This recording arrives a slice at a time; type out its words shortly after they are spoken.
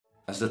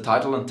As the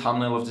title and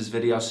thumbnail of this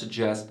video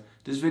suggest,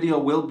 this video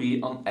will be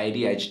on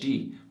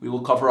ADHD. We will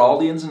cover all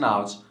the ins and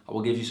outs, I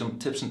will give you some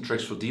tips and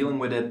tricks for dealing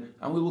with it,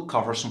 and we will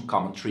cover some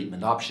common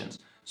treatment options.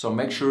 So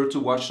make sure to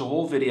watch the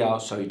whole video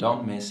so you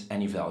don't miss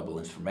any valuable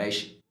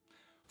information.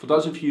 For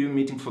those of you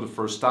meeting for the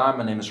first time,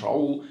 my name is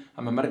Raoul.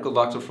 I'm a medical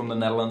doctor from the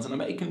Netherlands and I'm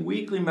making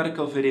weekly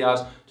medical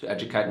videos to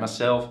educate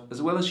myself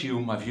as well as you,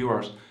 my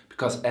viewers,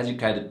 because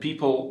educated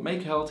people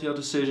make healthier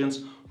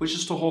decisions, which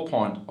is the whole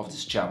point of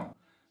this channel.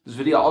 This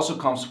video also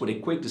comes with a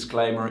quick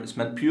disclaimer. It's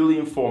meant purely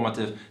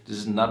informative. This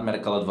is not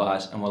medical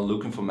advice, and when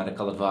looking for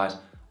medical advice,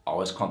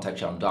 always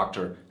contact your own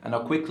doctor. And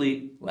now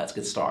quickly, let's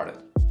get started.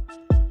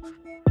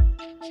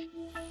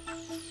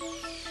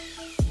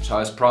 So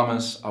as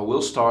promised, I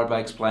will start by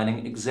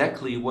explaining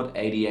exactly what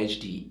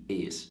ADHD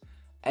is.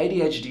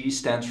 ADHD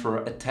stands for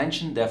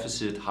Attention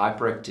Deficit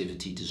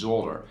Hyperactivity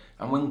Disorder,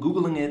 and when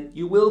Googling it,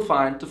 you will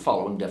find the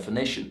following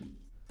definition.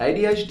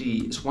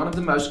 ADHD is one of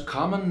the most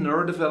common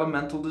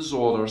neurodevelopmental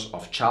disorders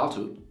of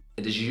childhood.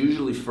 It is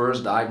usually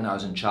first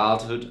diagnosed in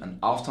childhood and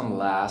often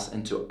lasts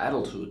into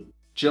adulthood.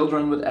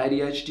 Children with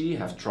ADHD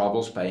have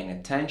troubles paying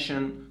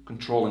attention,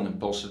 controlling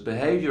impulsive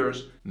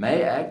behaviors,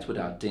 may act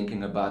without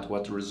thinking about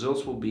what the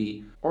results will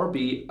be, or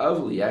be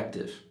overly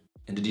active.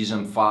 In the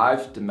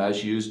DSM-5, the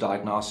most used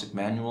diagnostic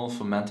manual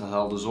for mental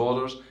health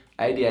disorders,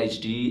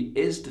 ADHD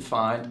is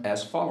defined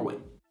as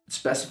following. It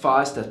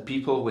specifies that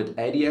people with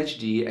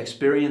ADHD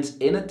experience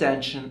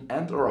inattention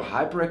and/or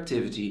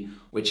hyperactivity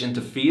which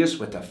interferes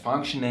with their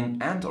functioning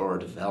and/or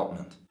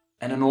development.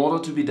 And in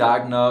order to be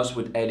diagnosed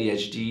with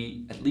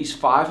ADHD, at least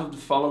 5 of the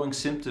following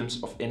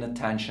symptoms of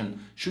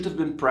inattention should have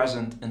been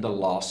present in the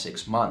last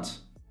 6 months.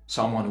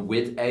 Someone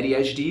with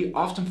ADHD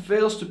often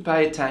fails to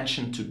pay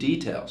attention to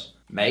details,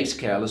 makes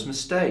careless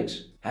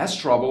mistakes, has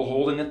trouble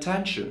holding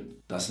attention,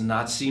 does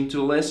not seem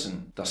to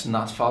listen, does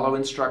not follow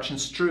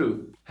instructions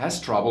through,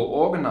 has trouble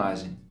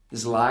organizing,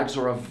 dislikes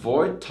or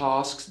avoid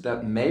tasks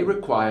that may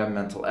require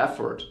mental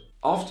effort,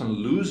 often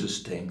loses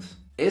things,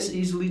 is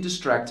easily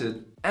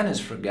distracted, and is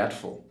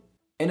forgetful.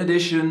 In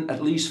addition,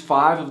 at least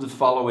 5 of the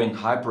following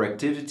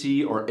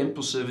hyperactivity or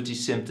impulsivity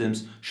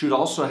symptoms should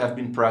also have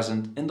been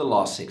present in the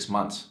last 6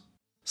 months.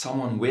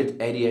 Someone with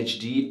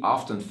ADHD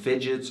often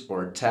fidgets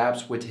or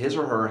taps with his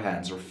or her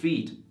hands or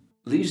feet,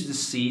 leaves the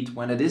seat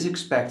when it is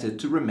expected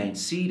to remain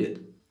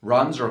seated,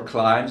 runs or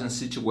climbs in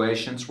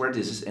situations where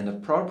this is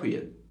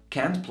inappropriate,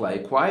 can't play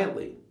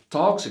quietly,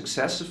 talks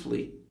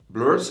excessively,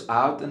 blurts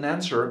out an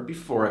answer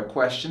before a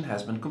question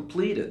has been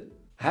completed,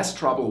 has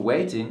trouble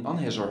waiting on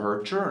his or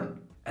her turn,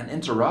 and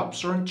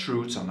interrupts or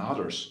intrudes on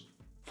others.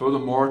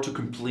 Furthermore, to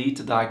complete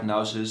the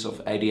diagnosis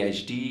of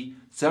ADHD,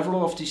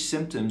 several of these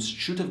symptoms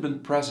should have been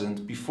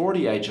present before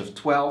the age of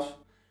 12.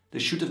 They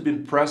should have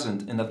been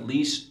present in at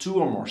least 2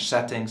 or more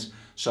settings,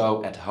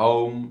 so at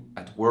home,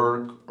 at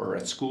work, or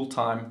at school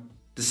time.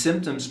 The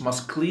symptoms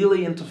must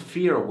clearly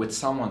interfere with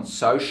someone's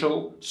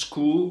social,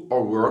 school,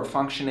 or work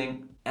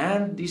functioning,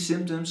 and these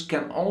symptoms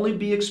can only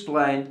be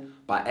explained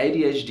by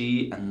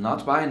ADHD and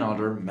not by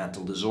another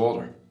mental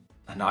disorder.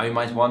 And now you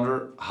might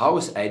wonder, how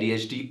is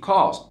ADHD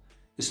caused?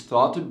 It's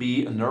thought to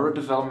be a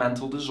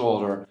neurodevelopmental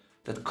disorder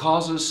that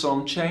causes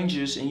some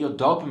changes in your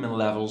dopamine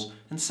levels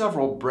in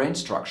several brain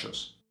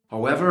structures.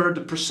 However,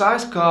 the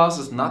precise cause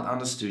is not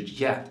understood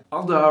yet,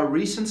 although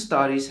recent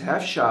studies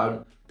have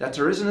shown that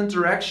there is an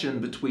interaction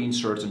between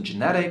certain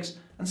genetics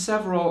and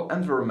several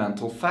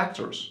environmental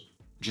factors.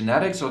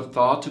 Genetics are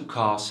thought to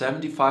cause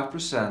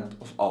 75%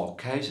 of all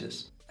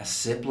cases, as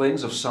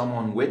siblings of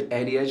someone with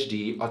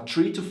ADHD are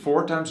 3 to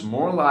 4 times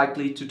more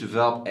likely to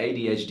develop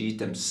ADHD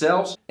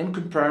themselves in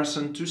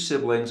comparison to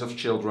siblings of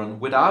children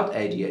without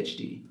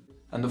ADHD.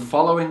 And the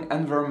following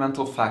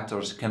environmental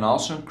factors can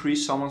also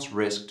increase someone's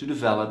risk to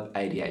develop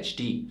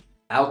ADHD.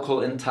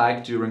 Alcohol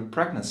intake during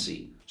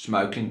pregnancy,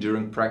 smoking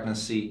during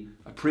pregnancy,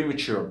 a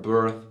premature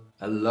birth,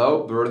 a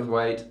low birth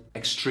weight,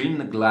 extreme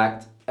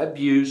neglect,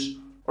 abuse,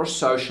 or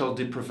social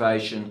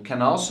deprivation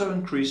can also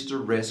increase the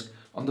risk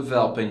on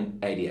developing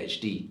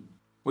ADHD.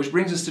 Which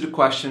brings us to the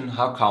question,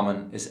 how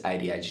common is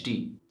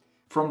ADHD?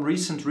 From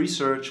recent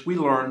research, we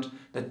learned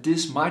that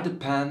this might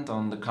depend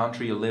on the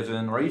country you live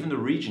in or even the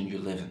region you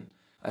live in.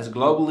 As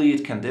globally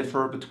it can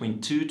differ between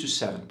 2 to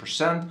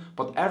 7%,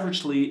 but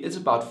averagely it's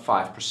about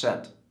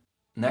 5%.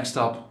 Next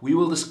up, we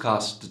will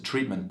discuss the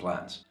treatment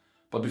plans.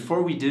 But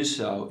before we do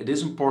so, it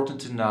is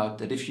important to note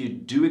that if you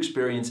do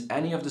experience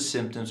any of the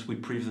symptoms we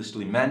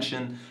previously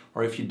mentioned,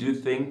 or if you do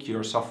think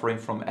you're suffering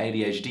from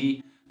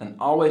ADHD, then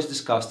always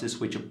discuss this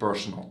with your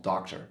personal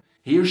doctor.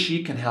 He or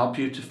she can help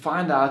you to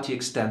find out the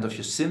extent of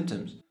your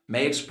symptoms,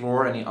 may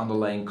explore any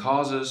underlying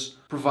causes,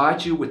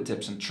 provide you with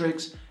tips and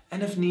tricks,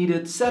 and if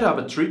needed, set up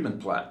a treatment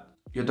plan.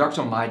 Your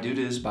doctor might do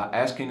this by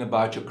asking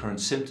about your current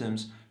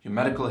symptoms, your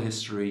medical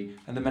history,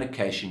 and the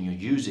medication you're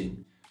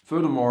using.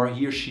 Furthermore,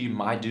 he or she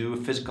might do a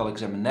physical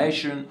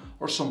examination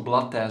or some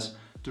blood tests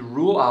to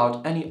rule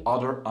out any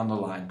other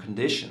underlying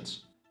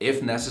conditions.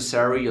 If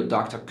necessary, your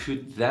doctor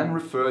could then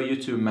refer you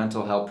to a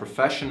mental health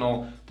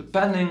professional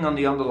depending on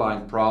the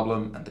underlying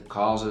problem and the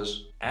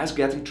causes. as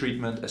getting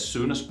treatment as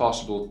soon as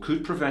possible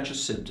could prevent your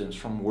symptoms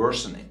from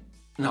worsening.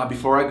 Now,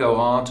 before I go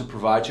on to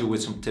provide you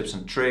with some tips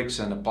and tricks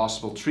and a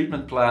possible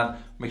treatment plan,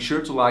 make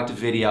sure to like the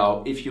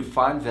video if you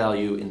find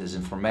value in this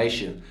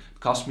information. It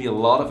cost me a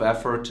lot of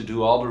effort to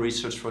do all the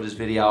research for this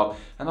video,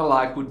 and a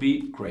like would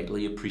be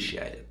greatly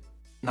appreciated.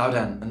 Now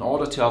then, in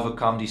order to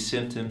overcome these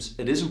symptoms,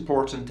 it is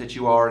important that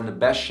you are in the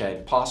best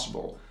shape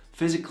possible,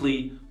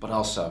 physically but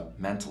also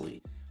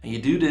mentally. And you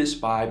do this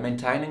by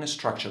maintaining a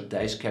structured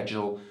day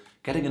schedule,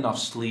 getting enough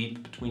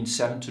sleep between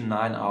 7 to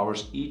 9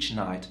 hours each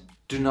night.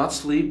 Do not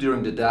sleep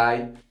during the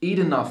day, eat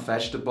enough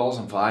vegetables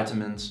and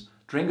vitamins,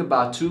 drink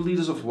about 2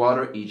 liters of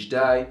water each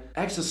day,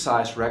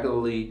 exercise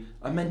regularly,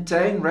 and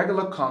maintain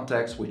regular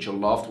contacts with your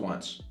loved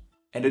ones.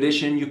 In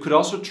addition, you could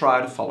also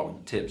try the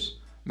following tips.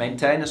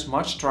 Maintain as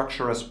much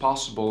structure as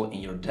possible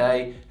in your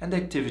day and the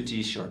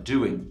activities you're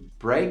doing.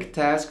 Break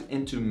tasks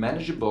into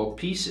manageable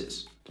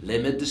pieces.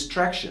 Limit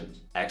distractions.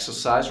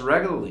 Exercise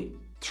regularly.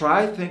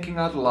 Try thinking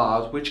out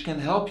loud, which can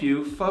help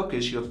you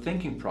focus your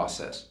thinking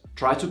process.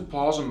 Try to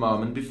pause a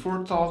moment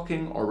before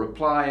talking or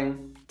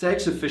replying.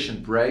 Take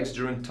sufficient breaks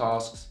during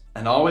tasks.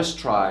 And always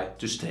try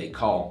to stay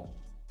calm.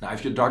 Now,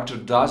 if your doctor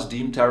does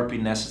deem therapy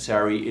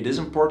necessary, it is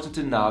important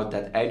to note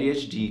that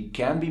ADHD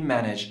can be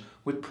managed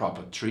with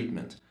proper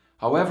treatment.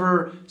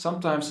 However,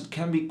 sometimes it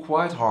can be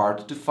quite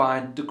hard to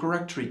find the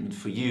correct treatment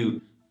for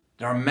you.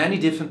 There are many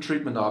different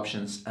treatment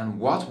options, and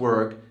what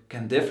work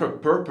can differ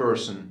per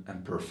person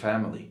and per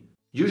family.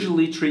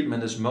 Usually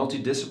treatment is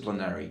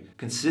multidisciplinary,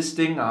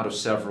 consisting out of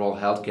several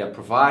healthcare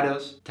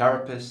providers,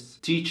 therapists,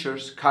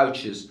 teachers,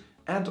 coaches,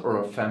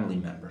 and/or family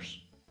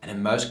members. And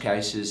in most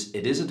cases,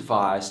 it is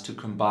advised to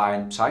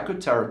combine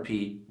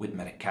psychotherapy with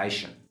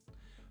medication.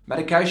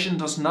 Medication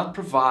does not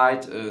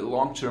provide a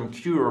long-term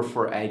cure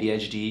for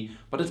ADHD,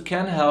 but it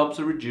can help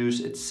to reduce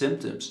its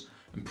symptoms,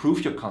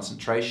 improve your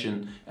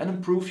concentration, and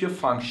improve your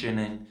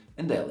functioning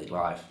in daily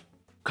life.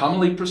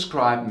 Commonly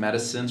prescribed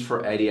medicines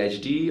for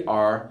ADHD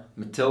are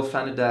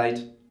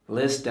methylphenidate,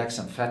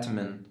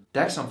 lisdexamfetamine,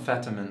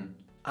 dexamphetamine,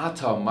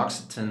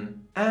 atomoxetine,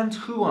 and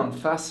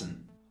huanfacin.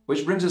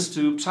 Which brings us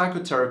to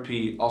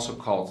psychotherapy, also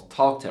called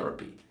talk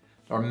therapy.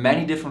 There are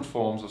many different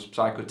forms of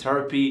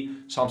psychotherapy.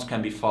 Some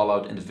can be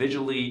followed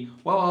individually,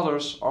 while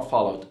others are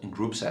followed in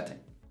group setting.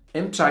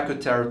 In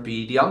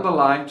psychotherapy, the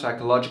underlying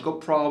psychological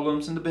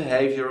problems and the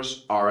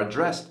behaviors are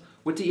addressed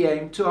with the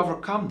aim to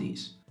overcome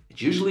these.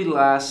 It usually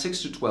lasts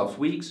 6 to 12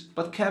 weeks,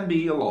 but can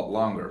be a lot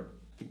longer.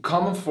 A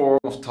common form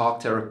of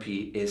talk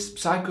therapy is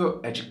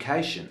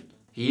psychoeducation.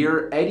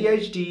 Here,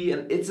 ADHD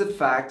and its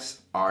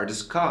effects are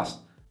discussed,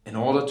 in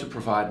order to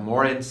provide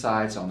more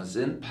insights on its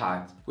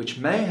impact, which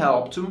may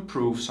help to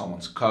improve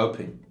someone's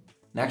coping.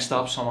 Next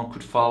up, someone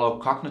could follow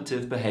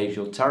cognitive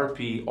behavioral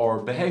therapy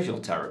or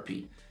behavioral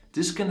therapy.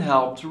 This can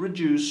help to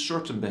reduce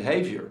certain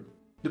behavior.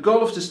 The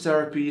goal of this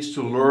therapy is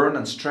to learn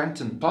and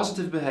strengthen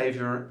positive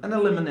behavior and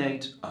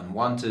eliminate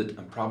unwanted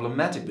and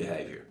problematic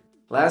behavior.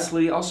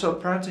 Lastly, also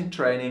parenting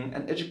training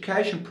and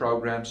education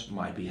programs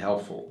might be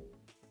helpful.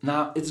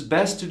 Now, it's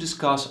best to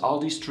discuss all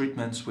these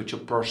treatments with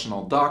your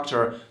personal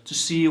doctor to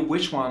see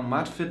which one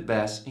might fit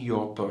best in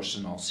your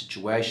personal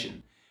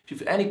situation. If you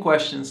have any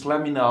questions,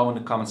 let me know in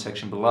the comment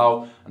section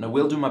below, and I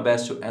will do my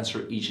best to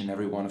answer each and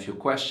every one of your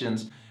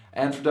questions.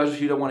 And for those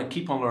of you that want to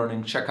keep on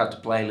learning, check out the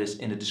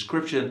playlist in the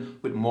description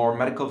with more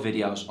medical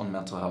videos on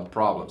mental health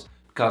problems.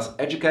 Because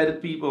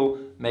educated people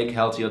make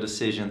healthier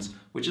decisions,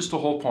 which is the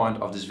whole point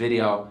of this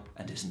video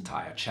and this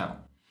entire channel.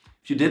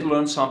 If you did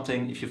learn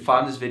something, if you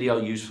found this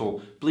video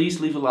useful, please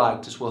leave a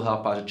like. This will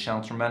help out the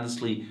channel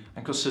tremendously,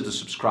 and consider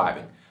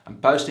subscribing. I'm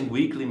posting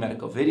weekly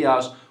medical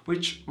videos,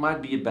 which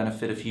might be a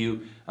benefit of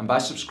you, and by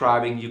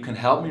subscribing you can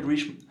help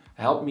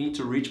me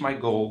to reach my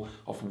goal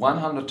of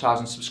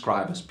 100,000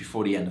 subscribers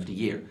before the end of the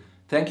year.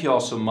 Thank you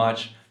all so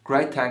much.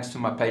 Great thanks to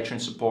my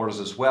Patreon supporters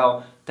as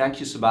well.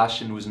 Thank you,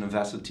 Sebastian, who is an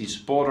InvestorT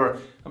supporter.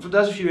 And for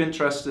those of you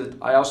interested,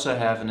 I also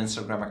have an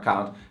Instagram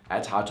account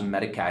at How to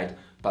Medicate,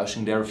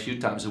 posting there a few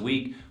times a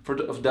week for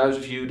those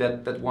of you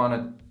that want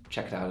to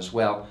check it out as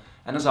well.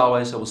 And as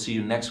always, I will see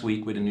you next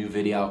week with a new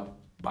video.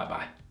 Bye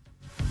bye.